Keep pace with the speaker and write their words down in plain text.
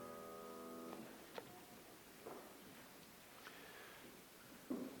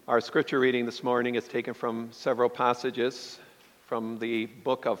Our scripture reading this morning is taken from several passages from the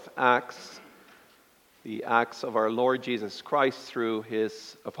book of Acts, the Acts of our Lord Jesus Christ through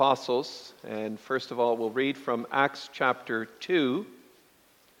his apostles. And first of all, we'll read from Acts chapter 2,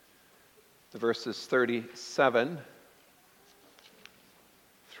 the verses 37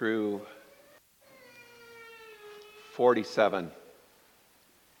 through 47.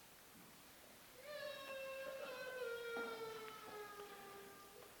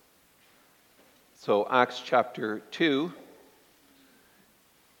 So Acts chapter 2,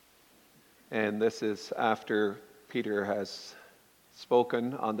 and this is after Peter has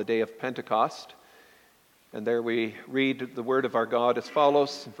spoken on the day of Pentecost. And there we read the word of our God as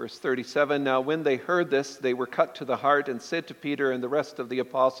follows, in verse 37. Now when they heard this, they were cut to the heart and said to Peter and the rest of the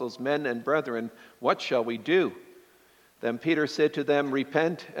apostles, Men and brethren, what shall we do? Then Peter said to them,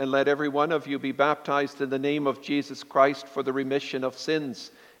 Repent, and let every one of you be baptized in the name of Jesus Christ for the remission of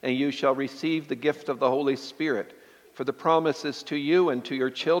sins, and you shall receive the gift of the Holy Spirit. For the promise is to you and to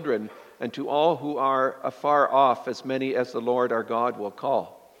your children, and to all who are afar off, as many as the Lord our God will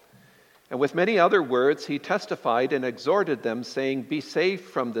call. And with many other words he testified and exhorted them, saying, Be saved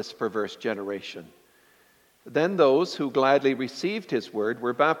from this perverse generation. Then those who gladly received his word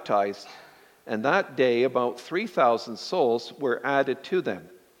were baptized, and that day about 3,000 souls were added to them.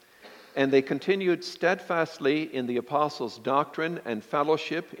 And they continued steadfastly in the apostles' doctrine and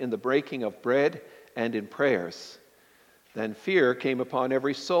fellowship, in the breaking of bread and in prayers. Then fear came upon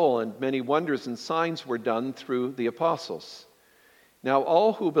every soul, and many wonders and signs were done through the apostles. Now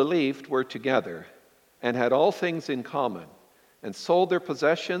all who believed were together and had all things in common, and sold their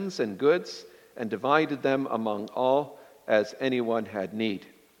possessions and goods and divided them among all as anyone had need.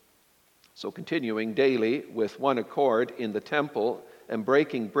 So continuing daily with one accord in the temple and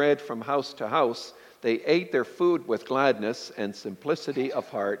breaking bread from house to house, they ate their food with gladness and simplicity of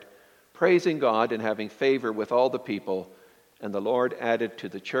heart, praising God and having favor with all the people. And the Lord added to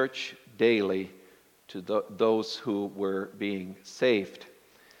the church daily to those who were being saved.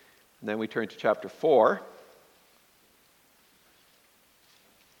 And then we turn to chapter 4.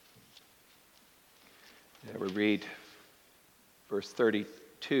 And we read verse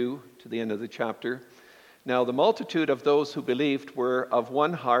 32 to the end of the chapter. Now the multitude of those who believed were of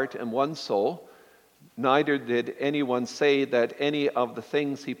one heart and one soul. Neither did anyone say that any of the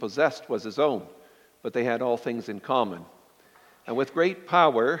things he possessed was his own, but they had all things in common. And with great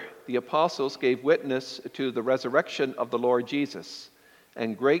power the apostles gave witness to the resurrection of the Lord Jesus,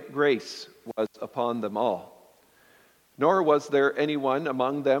 and great grace was upon them all. Nor was there anyone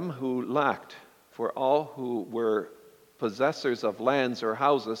among them who lacked, for all who were possessors of lands or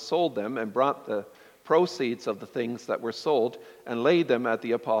houses sold them and brought the proceeds of the things that were sold and laid them at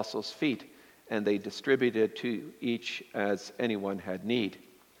the apostles' feet, and they distributed to each as anyone had need.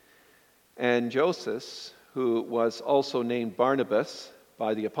 And Joseph, who was also named Barnabas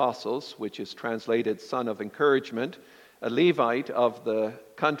by the apostles, which is translated son of encouragement, a Levite of the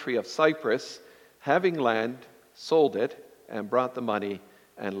country of Cyprus, having land, sold it and brought the money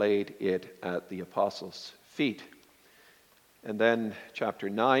and laid it at the apostles' feet. And then chapter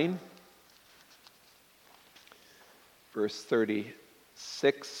 9, verse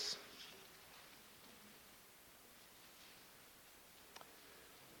 36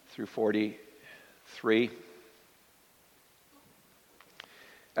 through 43.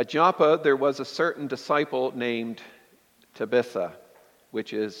 At Joppa there was a certain disciple named Tabitha,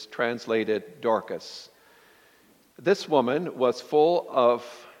 which is translated Dorcas. This woman was full of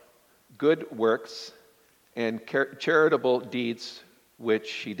good works and charitable deeds which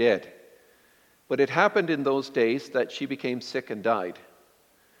she did. But it happened in those days that she became sick and died.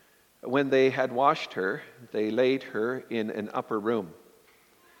 When they had washed her, they laid her in an upper room.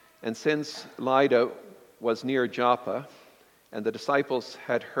 And since Lydda was near Joppa, and the disciples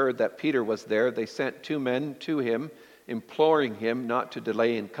had heard that Peter was there, they sent 2 men to him, imploring him not to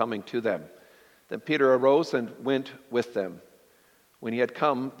delay in coming to them. Then Peter arose and went with them. When he had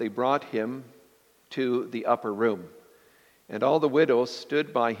come, they brought him to the upper room. And all the widows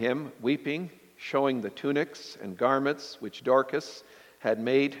stood by him, weeping, showing the tunics and garments which Dorcas had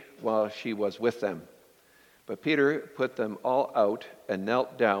made while she was with them. But Peter put them all out and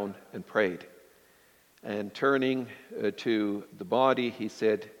knelt down and prayed. And turning to the body, he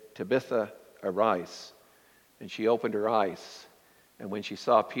said, Tabitha, arise. And she opened her eyes. And when she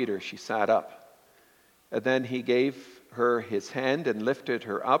saw Peter, she sat up. And then he gave her his hand and lifted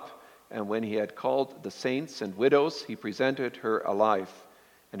her up. And when he had called the saints and widows, he presented her alive.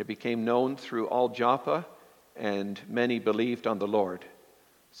 And it became known through all Joppa, and many believed on the Lord.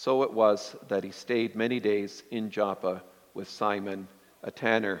 So it was that he stayed many days in Joppa with Simon a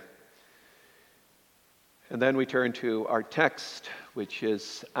tanner. And then we turn to our text, which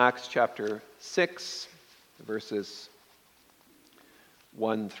is Acts chapter 6, verses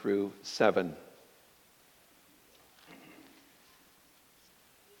 1 through 7.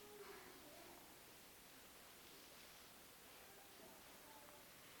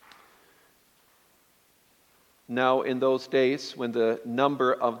 Now in those days, when the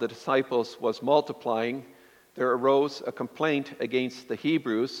number of the disciples was multiplying, there arose a complaint against the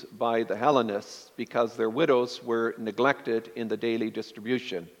Hebrews by the Hellenists because their widows were neglected in the daily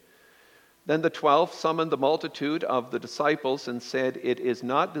distribution. Then the 12 summoned the multitude of the disciples and said, "It is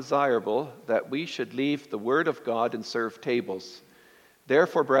not desirable that we should leave the word of God and serve tables.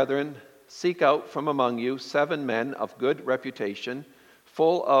 Therefore, brethren, seek out from among you 7 men of good reputation,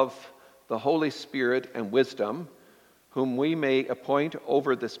 full of the Holy Spirit and wisdom, whom we may appoint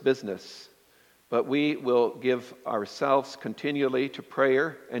over this business. But we will give ourselves continually to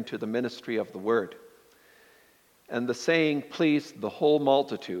prayer and to the ministry of the word." And the saying pleased the whole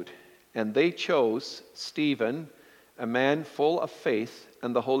multitude. And they chose Stephen, a man full of faith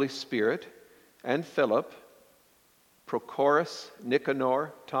and the Holy Spirit, and Philip, Prochorus,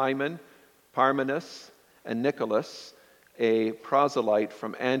 Nicanor, Timon, Parmenas, and Nicholas, a proselyte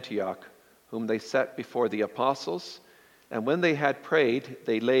from Antioch, whom they set before the apostles. And when they had prayed,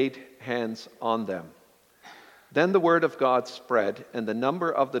 they laid hands on them. Then the word of God spread, and the number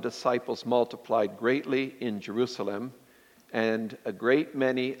of the disciples multiplied greatly in Jerusalem, and a great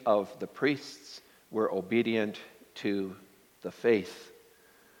many of the priests were obedient to the faith.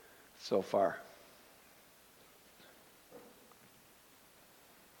 So far.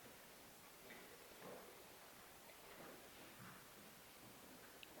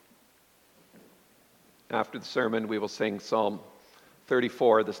 After the sermon, we will sing Psalm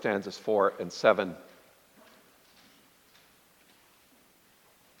 34, the stanzas 4 and 7.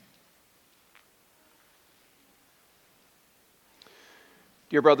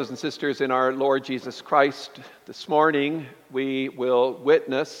 Dear brothers and sisters in our Lord Jesus Christ, this morning we will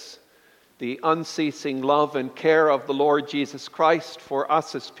witness the unceasing love and care of the Lord Jesus Christ for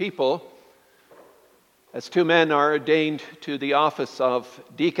us as people, as 2 men are ordained to the office of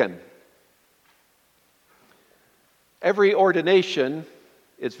deacon. Every ordination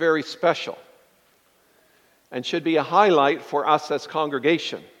is very special and should be a highlight for us as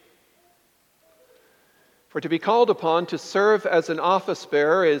congregation. For to be called upon to serve as an office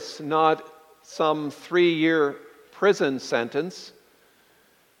bearer is not some 3-year prison sentence,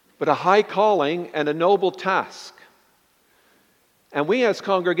 but a high calling and a noble task. And we as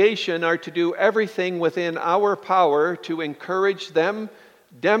congregation are to do everything within our power to encourage them,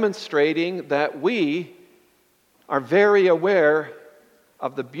 demonstrating that we are very aware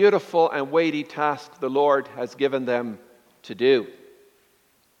of the beautiful and weighty task the Lord has given them to do.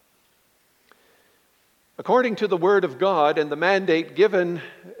 According to the Word of God and the mandate given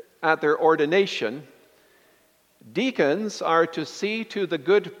at their ordination, deacons are to see to the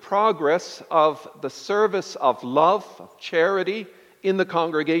good progress of the service of love, of charity in the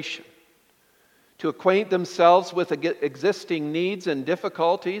congregation, to acquaint themselves with existing needs and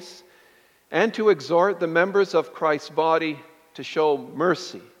difficulties, and to exhort the members of Christ's body to show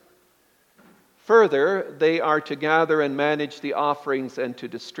mercy. Further, they are to gather and manage the offerings and to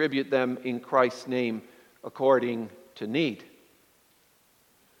distribute them in Christ's name according to need.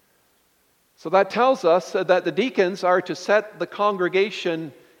 So that tells us that the deacons are to set the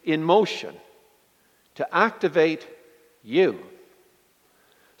congregation in motion, to activate you,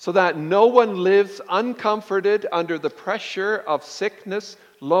 so that no one lives uncomforted under the pressure of sickness,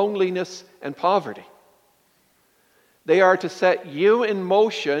 loneliness, and poverty. They are to set you in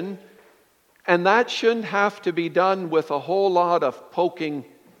motion, and that shouldn't have to be done with a whole lot of poking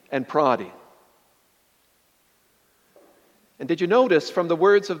and prodding. And did you notice from the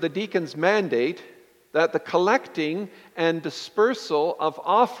words of the deacon's mandate that the collecting and dispersal of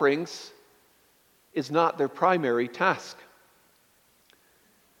offerings is not their primary task?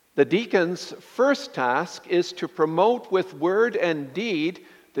 The deacon's first task is to promote with word and deed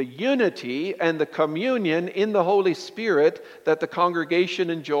the unity and the communion in the Holy Spirit that the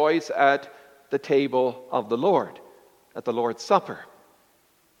congregation enjoys at the table of the Lord, at the Lord's Supper.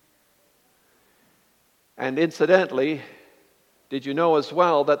 And incidentally, did you know as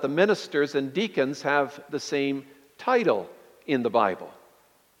well that the ministers and deacons have the same title in the Bible?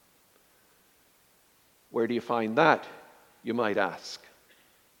 Where do you find that, you might ask?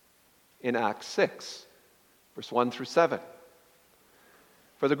 In Acts 6, verse 1 through 7.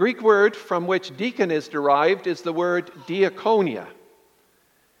 For the Greek word from which deacon is derived is the word diakonia.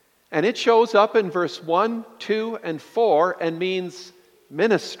 And it shows up in verse 1, 2, and 4 and means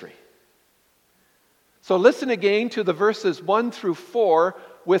ministry. So listen again to the verses 1 through 4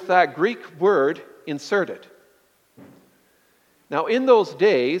 with that Greek word inserted. Now, in those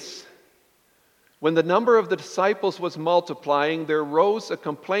days, when the number of the disciples was multiplying, there rose a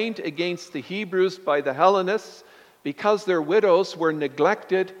complaint against the Hebrews by the Hellenists because their widows were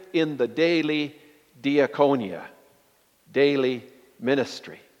neglected in the daily diaconia, daily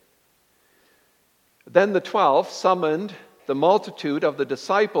ministry. Then the 12 summoned the multitude of the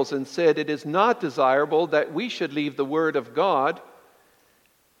disciples and said, "It is not desirable that we should leave the word of God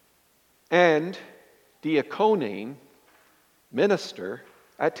and diaconing, minister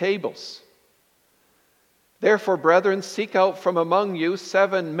at tables. Therefore, brethren, seek out from among you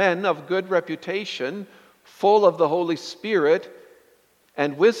 7 men of good reputation, full of the Holy Spirit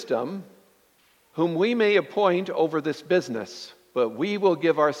and wisdom, whom we may appoint over this business, but we will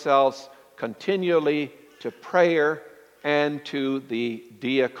give ourselves continually to prayer and to the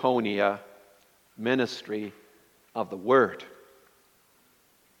diaconia, ministry of the word."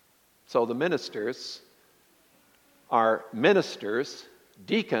 So the ministers are ministers,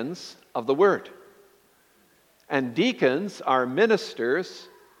 deacons of the word. And deacons are ministers,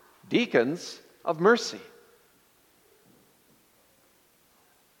 deacons of mercy.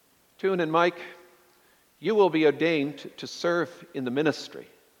 Toon and Mike, you will be ordained to serve in the ministry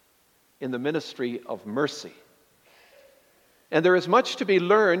of mercy. And there is much to be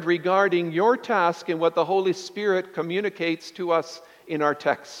learned regarding your task and what the Holy Spirit communicates to us in our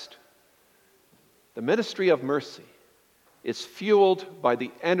text. The ministry of mercy is fueled by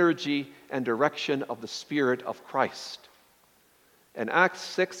the energy and direction of the Spirit of Christ. And Acts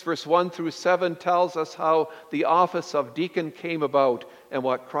 6, verse 1 through 7 tells us how the office of deacon came about and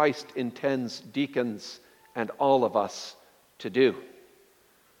what Christ intends deacons and all of us to do.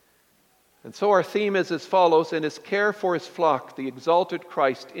 And so our theme is as follows: in his care for his flock, the exalted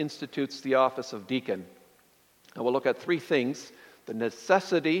Christ institutes the office of deacon. And we'll look at 3 things: the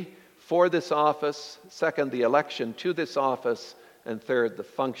necessity for this office, second, the election to this office, and third, the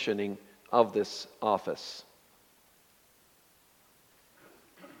functioning of this office.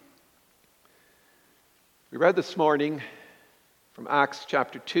 We read this morning from Acts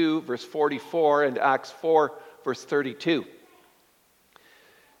chapter 2, verse 44, and Acts 4, verse 32.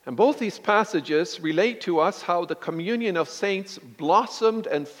 And both these passages relate to us how the communion of saints blossomed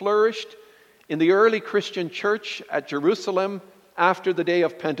and flourished in the early Christian church at Jerusalem after the day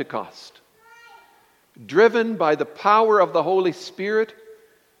of Pentecost. Driven by the power of the Holy Spirit,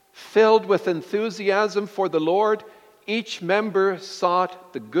 filled with enthusiasm for the Lord, each member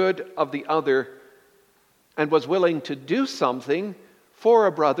sought the good of the other and was willing to do something for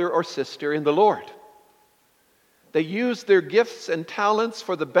a brother or sister in the Lord. They used their gifts and talents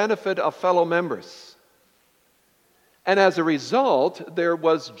for the benefit of fellow members. And as a result, there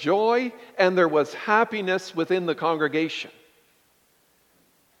was joy and there was happiness within the congregation.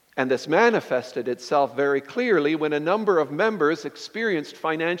 And this manifested itself very clearly when a number of members experienced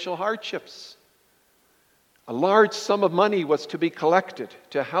financial hardships. A large sum of money was to be collected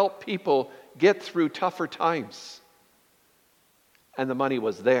to help people get through tougher times. And the money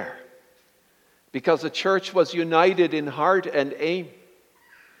was there, because the church was united in heart and aim.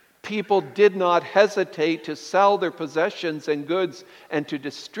 People did not hesitate to sell their possessions and goods and to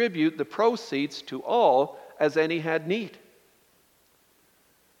distribute the proceeds to all as any had need.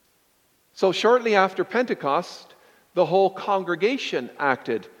 So shortly after Pentecost, the whole congregation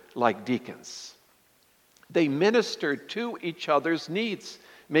acted like deacons. They ministered to each other's needs,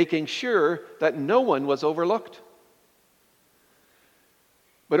 making sure that no one was overlooked.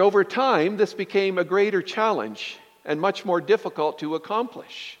 But over time, this became a greater challenge and much more difficult to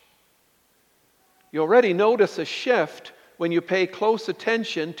accomplish. You already notice a shift when you pay close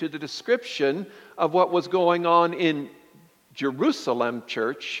attention to the description of what was going on in Jerusalem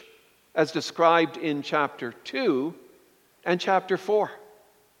church as described in chapter 2 and chapter 4.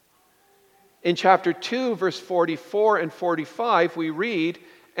 In chapter 2, verse 44 and 45, we read,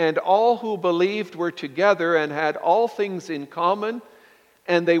 "And all who believed were together and had all things in common,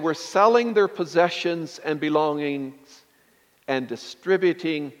 and they were selling their possessions and belongings and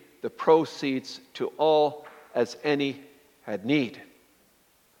distributing the proceeds to all as any had need."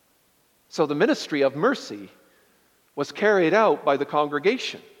 So the ministry of mercy was carried out by the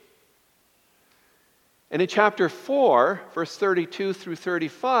congregation. And in chapter 4, verse 32 through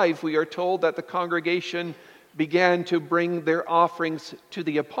 35, we are told that the congregation began to bring their offerings to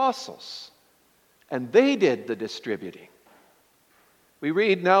the apostles, and they did the distributing. We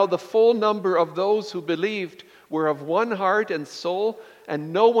read, "Now the full number of those who believed were of one heart and soul,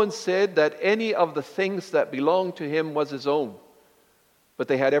 and no one said that any of the things that belonged to him was his own, but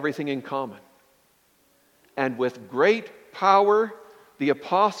they had everything in common. And with great power, the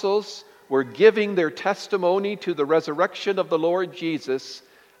apostles were giving their testimony to the resurrection of the Lord Jesus,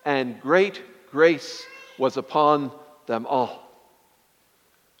 and great grace was upon them all.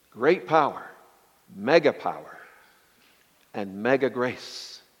 Great power, mega power, and mega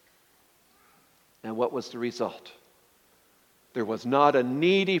grace. And what was the result? There was not a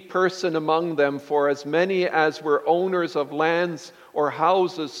needy person among them, for as many as were owners of lands or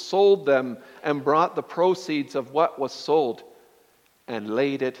houses sold them and brought the proceeds of what was sold and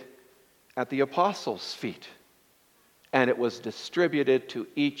laid it at the apostles' feet. And it was distributed to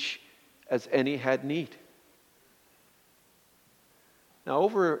each as any had need. Now,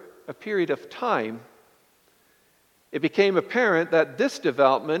 over a period of time, it became apparent that this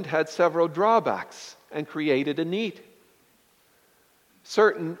development had several drawbacks and created a need.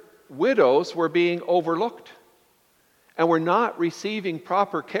 Certain widows were being overlooked and were not receiving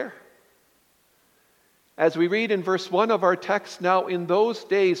proper care. As we read in verse 1 of our text, now in those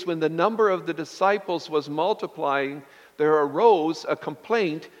days when the number of the disciples was multiplying, there arose a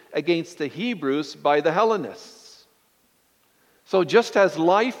complaint against the Hebrews by the Hellenists. So just as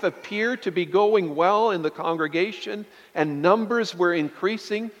life appeared to be going well in the congregation and numbers were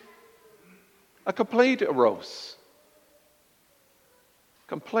increasing, a complaint arose.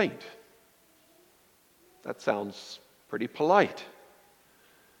 Complaint. That sounds pretty polite.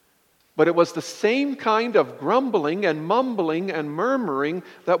 But it was the same kind of grumbling and mumbling and murmuring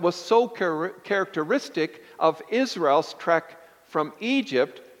that was so characteristic of Israel's trek from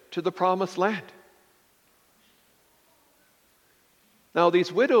Egypt to the Promised Land. Now,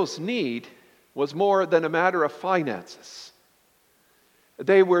 these widows' need was more than a matter of finances.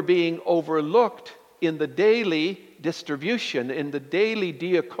 They were being overlooked in the daily distribution, in the daily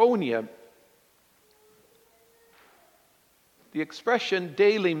diaconia. The expression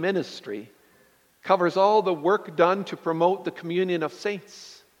daily ministry covers all the work done to promote the communion of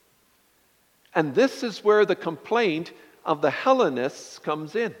saints. And this is where the complaint of the Hellenists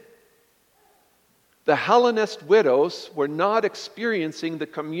comes in. The Hellenist widows were not experiencing the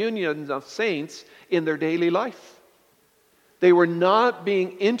communion of saints in their daily life. They were not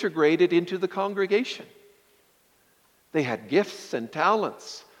being integrated into the congregation. They had gifts and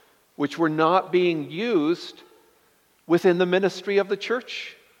talents which were not being used within the ministry of the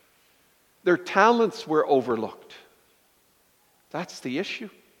church. Their talents were overlooked. That's the issue.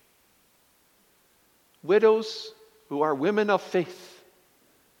 Widows who are women of faith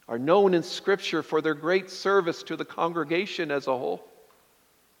are known in Scripture for their great service to the congregation as a whole.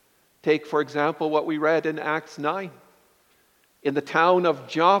 Take, for example, what we read in Acts 9. In the town of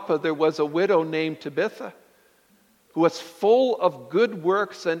Joppa, there was a widow named Tabitha who was full of good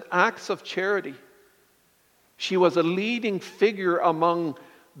works and acts of charity. She was a leading figure among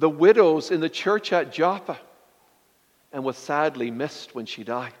the widows in the church at Joppa and was sadly missed when she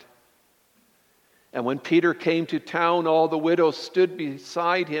died. And when Peter came to town, all the widows stood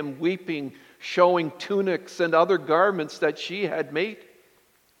beside him weeping, showing tunics and other garments that she had made.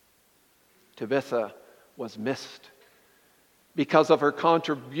 Tabitha was missed because of her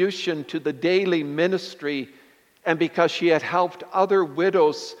contribution to the daily ministry and because she had helped other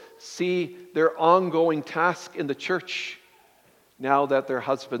widows see their ongoing task in the church now that their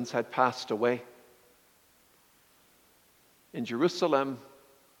husbands had passed away. In Jerusalem,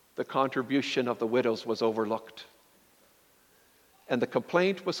 the contribution of the widows was overlooked. And the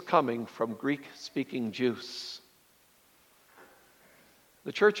complaint was coming from Greek-speaking Jews.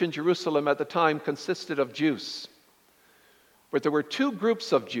 The church in Jerusalem at the time consisted of Jews, but there were two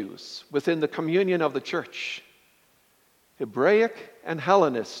groups of Jews within the communion of the church: Hebraic and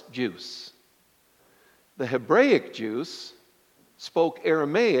Hellenist Jews. The Hebraic Jews spoke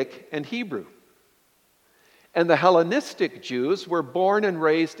Aramaic and Hebrew. And the Hellenistic Jews were born and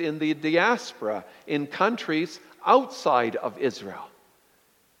raised in the diaspora, in countries outside of Israel.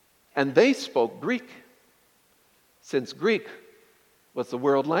 And they spoke Greek, since Greek was the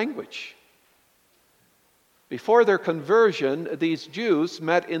world language. Before their conversion, these Jews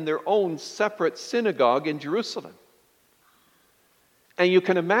met in their own separate synagogue in Jerusalem. And you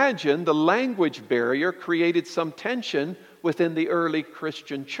can imagine the language barrier created some tension within the early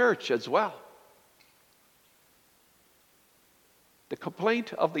Christian church as well. The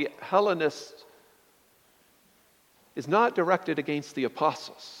complaint of the Hellenists is not directed against the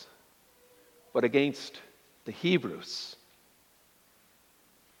apostles, but against the Hebrews.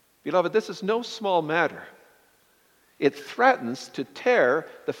 Beloved, this is no small matter. It threatens to tear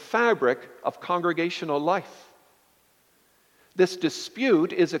the fabric of congregational life. This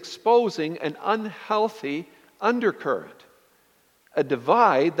dispute is exposing an unhealthy undercurrent, A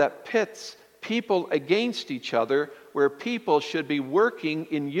divide that pits people against each other, where people should be working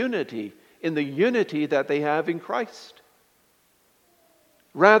in unity, in the unity that they have in Christ.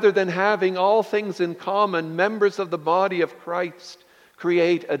 Rather than having all things in common, members of the body of Christ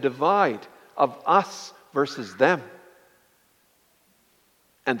create a divide of us versus them.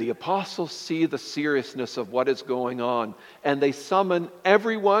 And the apostles see the seriousness of what is going on, and they summon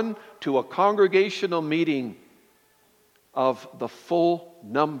everyone to a congregational meeting of the full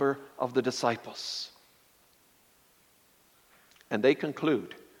number of the disciples. And they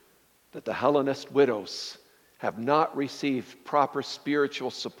conclude that the Hellenist widows have not received proper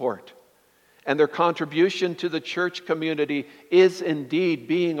spiritual support, and their contribution to the church community is indeed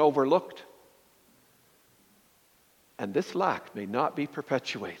being overlooked. And this lack may not be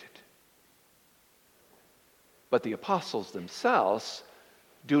perpetuated. But the apostles themselves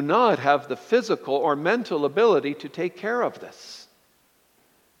do not have the physical or mental ability to take care of this.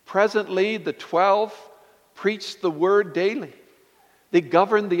 Presently, the 12 preach the word daily. They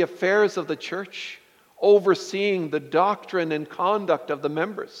govern the affairs of the church, overseeing the doctrine and conduct of the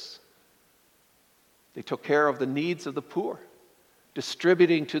members. They took care of the needs of the poor,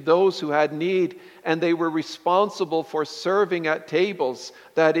 distributing to those who had need, and they were responsible for serving at tables,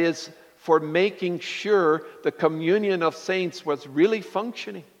 that is, for making sure the communion of saints was really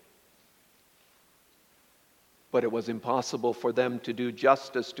functioning. But it was impossible for them to do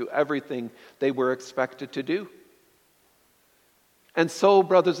justice to everything they were expected to do. And so,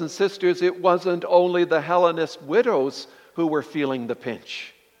 brothers and sisters, it wasn't only the Hellenist widows who were feeling the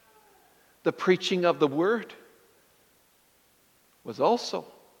pinch. The preaching of the word was also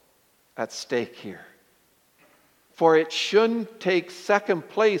at stake here. For it shouldn't take second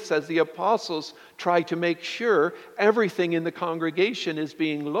place as the apostles try to make sure everything in the congregation is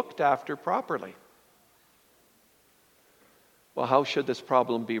being looked after properly. Well, how should this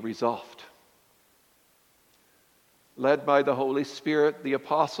problem be resolved? Led by the Holy Spirit, the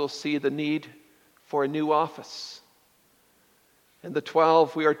apostles see the need for a new office. And the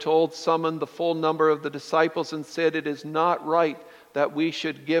 12, we are told, summoned the full number of the disciples and said, "It is not right that we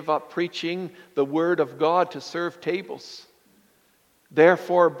should give up preaching the word of God to serve tables.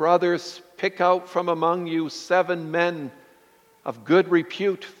 Therefore, brothers, pick out from among you 7 men of good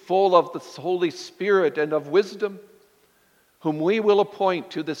repute, full of the Holy Spirit and of wisdom, whom we will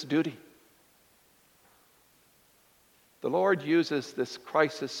appoint to this duty." The Lord uses this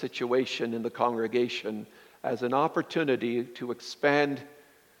crisis situation in the congregation as an opportunity to expand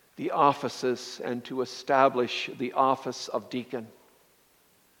the offices and to establish the office of deacon.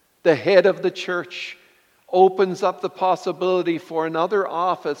 The head of the church opens up the possibility for another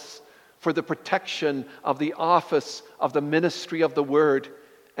office for the protection of the office of the ministry of the word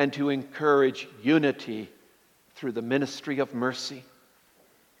and to encourage unity through the ministry of mercy.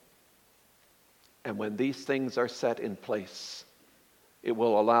 And when these things are set in place, it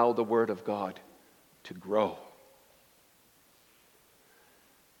will allow the word of God to grow.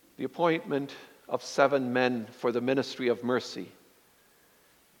 The appointment of 7 men for the ministry of mercy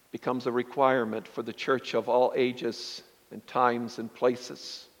becomes a requirement for the church of all ages and times and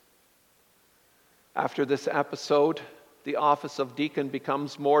places. After this episode, the office of deacon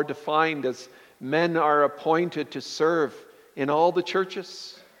becomes more defined as men are appointed to serve in all the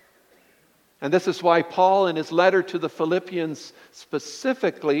churches. And this is why Paul, in his letter to the Philippians,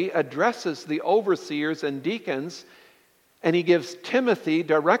 specifically addresses the overseers and deacons, and he gives Timothy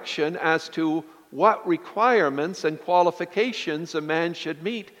direction as to what requirements and qualifications a man should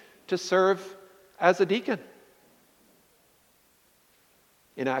meet to serve as a deacon.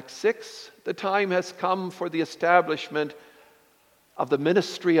 In Acts 6, the time has come for the establishment of the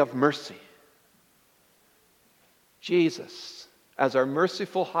ministry of mercy. Jesus, as our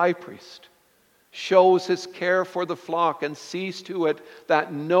merciful high priest, shows his care for the flock and sees to it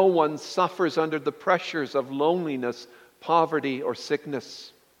that no one suffers under the pressures of loneliness, poverty, or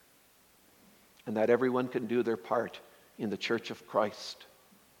sickness, and that everyone can do their part in the church of Christ.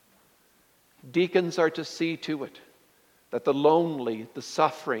 Deacons are to see to it that the lonely, the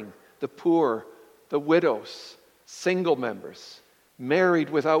suffering, the poor, the widows, single members, married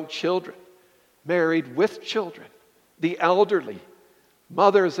without children, married with children, the elderly,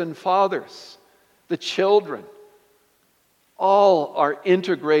 mothers and fathers, the children, all are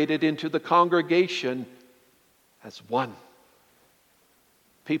integrated into the congregation as one.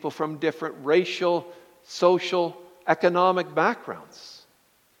 People from different racial, social, economic backgrounds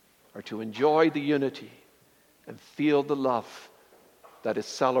are to enjoy the unity and feel the love that is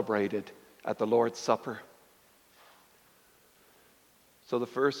celebrated at the Lord's Supper. So the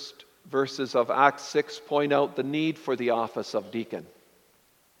first verses of Acts 6 point out the need for the office of deacon.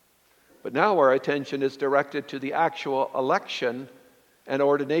 But now our attention is directed to the actual election and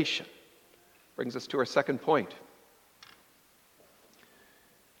ordination. Brings us to our second point.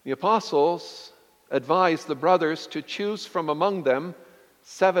 The apostles advised the brothers to choose from among them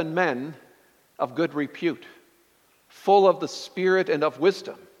 7 men of good repute, full of the Spirit and of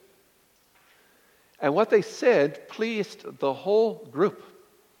wisdom. And what they said pleased the whole group.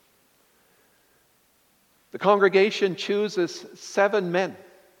 The congregation chooses 7 men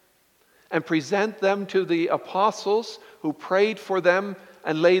and present them to the apostles, who prayed for them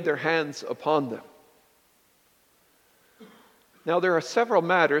and laid their hands upon them. Now, there are several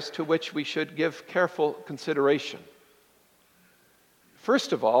matters to which we should give careful consideration.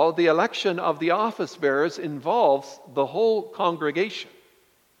 First of all, the election of the office bearers involves the whole congregation.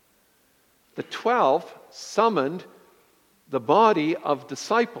 The 12 summoned the body of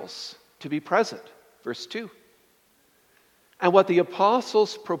disciples to be present. Verse 2. And what the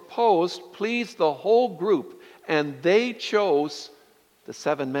apostles proposed pleased the whole group, and they chose the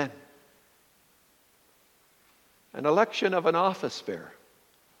 7 men. An election of an office bearer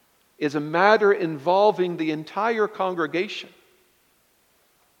is a matter involving the entire congregation.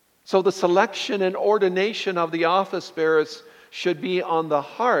 So the selection and ordination of the office bearers should be on the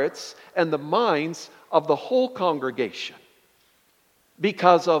hearts and the minds of the whole congregation,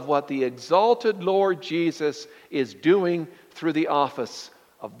 because of what the exalted Lord Jesus is doing through the office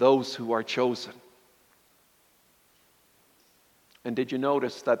of those who are chosen. And did you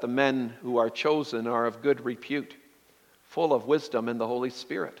notice that the men who are chosen are of good repute, full of wisdom in the Holy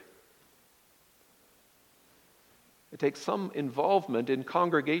Spirit? It takes some involvement in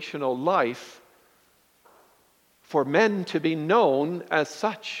congregational life for men to be known as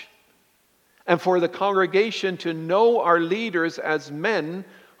such, and for the congregation to know our leaders as men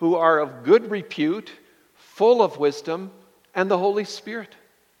who are of good repute, full of wisdom, and the Holy Spirit.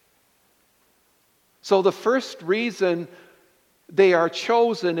 So the first reason they are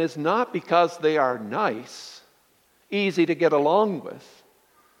chosen is not because they are nice, easy to get along with,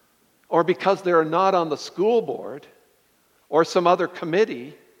 or because they're not on the school board or some other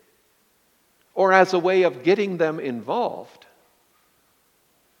committee, or as a way of getting them involved.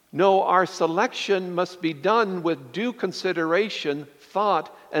 No, our selection must be done with due consideration,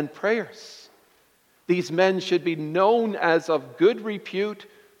 thought, and prayers. These men should be known as of good repute,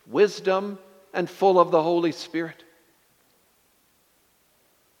 wisdom, and full of the Holy Spirit.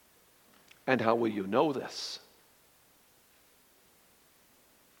 And how will you know this?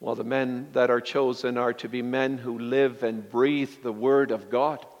 Well, the men that are chosen are to be men who live and breathe the Word of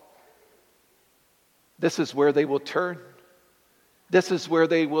God. This is where they will turn. This is where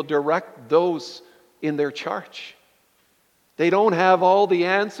they will direct those in their charge. They don't have all the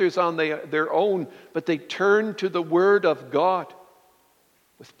answers on their own, but they turn to the Word of God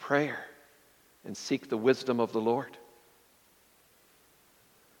with prayer and seek the wisdom of the Lord.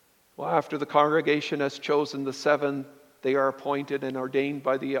 Well, after the congregation has chosen the 7, they are appointed and ordained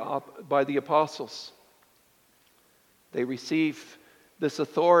by the apostles. They receive this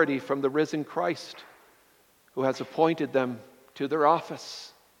authority from the risen Christ, who has appointed them to their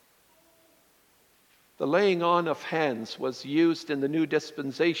office. The laying on of hands was used in the new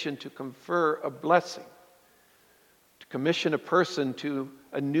dispensation to confer a blessing, to commission a person to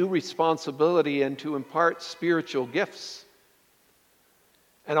a new responsibility, and to impart spiritual gifts.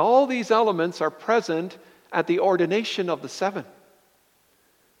 And all these elements are present at the ordination of the 7.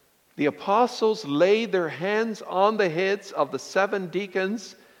 The apostles laid their hands on the heads of the 7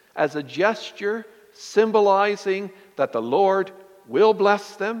 deacons as a gesture symbolizing that the Lord will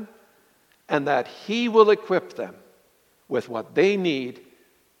bless them and that He will equip them with what they need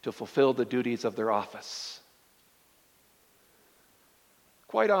to fulfill the duties of their office.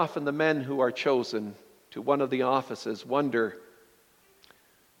 Quite often the men who are chosen to one of the offices wonder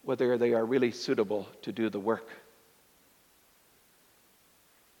whether they are really suitable to do the work.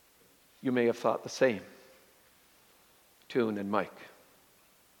 You may have thought the same, Toon and Mike.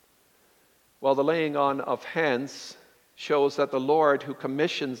 Well, the laying on of hands shows that the Lord, who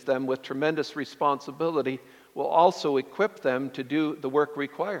commissions them with tremendous responsibility, will also equip them to do the work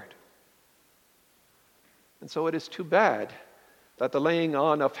required. And so it is too bad that the laying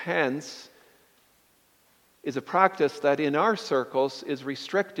on of hands is a practice that in our circles is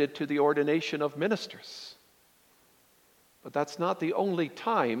restricted to the ordination of ministers. But that's not the only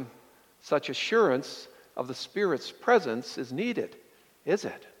time such assurance of the Spirit's presence is needed, is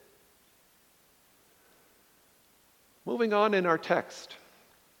it? Moving on in our text,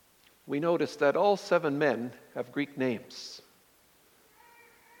 we notice that all 7 men have Greek names.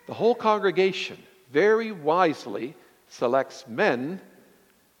 The whole congregation very wisely selects men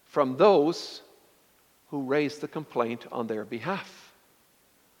from those who raise the complaint on their behalf.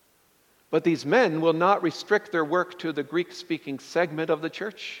 But these men will not restrict their work to the Greek-speaking segment of the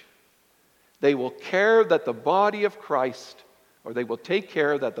church. They will care that the body of Christ, or they will take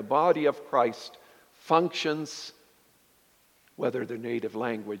care that the body of Christ functions, whether their native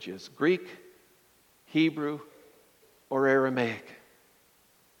language is Greek, Hebrew, or Aramaic.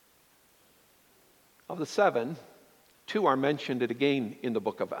 Of the 7, 2 are mentioned again in the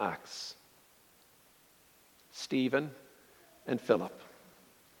book of Acts: Stephen and Philip.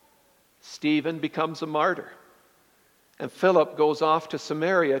 Stephen becomes a martyr, and Philip goes off to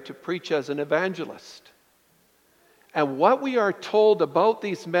Samaria to preach as an evangelist. And what we are told about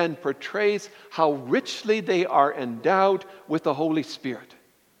these men portrays how richly they are endowed with the Holy Spirit.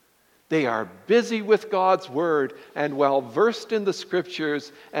 They are busy with God's word and well versed in the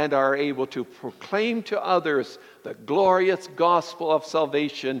scriptures and are able to proclaim to others the glorious gospel of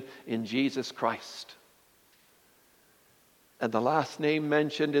salvation in Jesus Christ. And the last name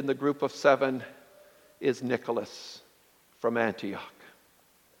mentioned in the group of 7 is Nicholas from Antioch.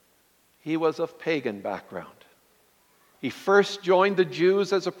 He was of pagan background. He first joined the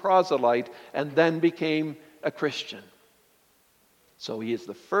Jews as a proselyte and then became a Christian. So he is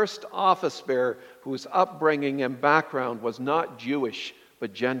the first office bearer whose upbringing and background was not Jewish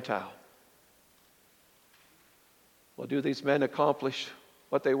but Gentile. Well, do these men accomplish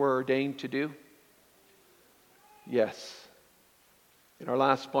what they were ordained to do? Yes. In our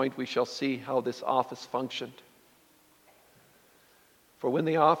last point, we shall see how this office functioned. For when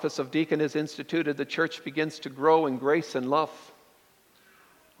the office of deacon is instituted, the church begins to grow in grace and love.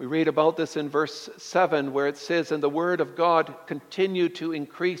 We read about this in verse 7, where it says, "And the word of God continued to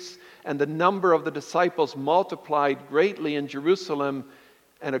increase, and the number of the disciples multiplied greatly in Jerusalem,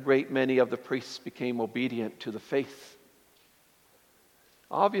 and a great many of the priests became obedient to the faith."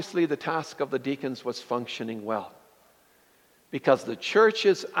 Obviously, the task of the deacons was functioning well, because the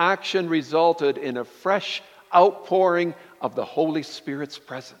church's action resulted in a fresh outpouring of the Holy Spirit's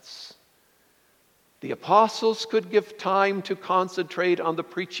presence. The apostles could give time to concentrate on the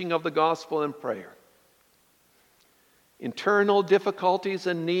preaching of the gospel and prayer. Internal difficulties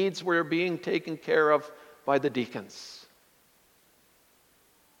and needs were being taken care of by the deacons.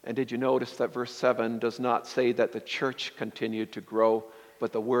 And did you notice that verse 7 does not say that the church continued to grow,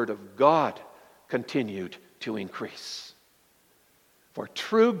 but the word of God continued to increase? For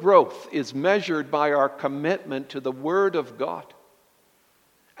true growth is measured by our commitment to the Word of God.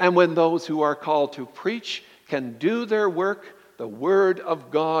 And when those who are called to preach can do their work, the Word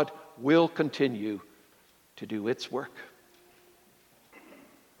of God will continue to do its work.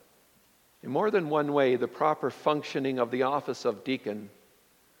 In more than one way, the proper functioning of the office of deacon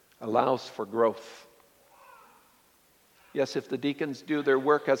allows for growth. Yes, if the deacons do their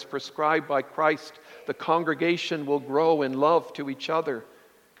work as prescribed by Christ, the congregation will grow in love to each other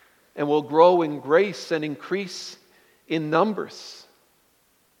and will grow in grace and increase in numbers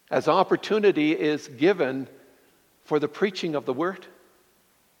as opportunity is given for the preaching of the word.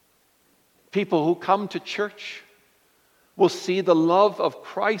 People who come to church will see the love of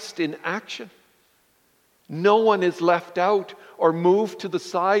Christ in action. No one is left out or moved to the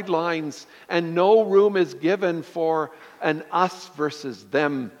sidelines, and no room is given for an us versus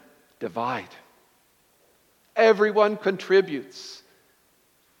them divide. Everyone contributes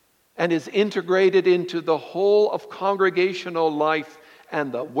and is integrated into the whole of congregational life,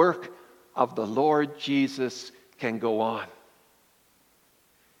 and the work of the Lord Jesus can go on.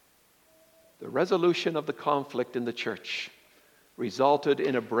 The resolution of the conflict in the church resulted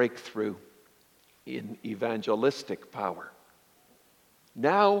in a breakthrough in evangelistic power.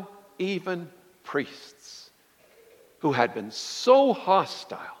 Now, even priests who had been so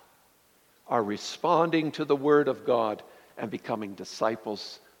hostile are responding to the Word of God and becoming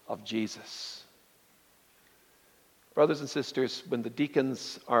disciples of Jesus. Brothers and sisters, when the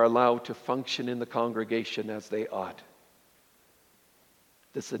deacons are allowed to function in the congregation as they ought,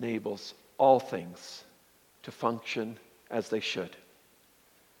 this enables all things to function as they should.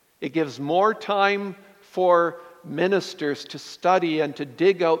 It gives more time for ministers to study and to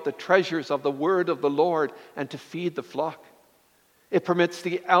dig out the treasures of the word of the Lord and to feed the flock. It permits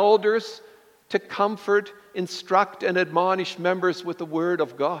the elders to comfort, instruct, and admonish members with the word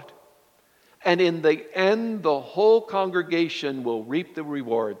of God. And in the end, the whole congregation will reap the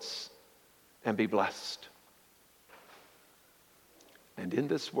rewards and be blessed. And in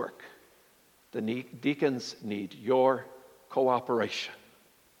this work, the deacons need your cooperation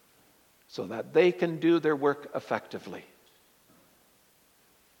so that they can do their work effectively.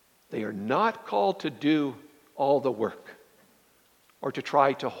 They are not called to do all the work or to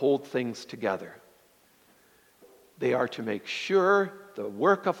try to hold things together. They are to make sure the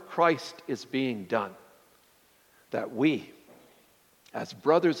work of Christ is being done, that we, as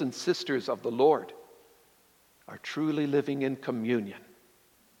brothers and sisters of the Lord, are truly living in communion.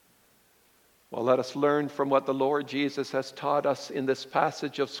 Well, let us learn from what the Lord Jesus has taught us in this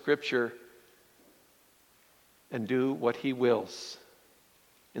passage of Scripture and do what he wills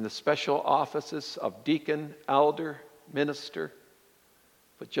in the special offices of deacon, elder, minister,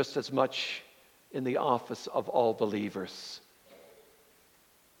 but just as much in the office of all believers,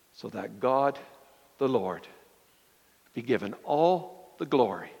 so that God, the Lord, be given all the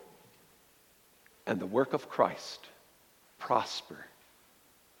glory and the work of Christ prosper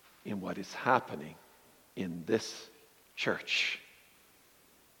in what is happening in this church.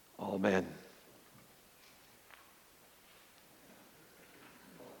 Amen.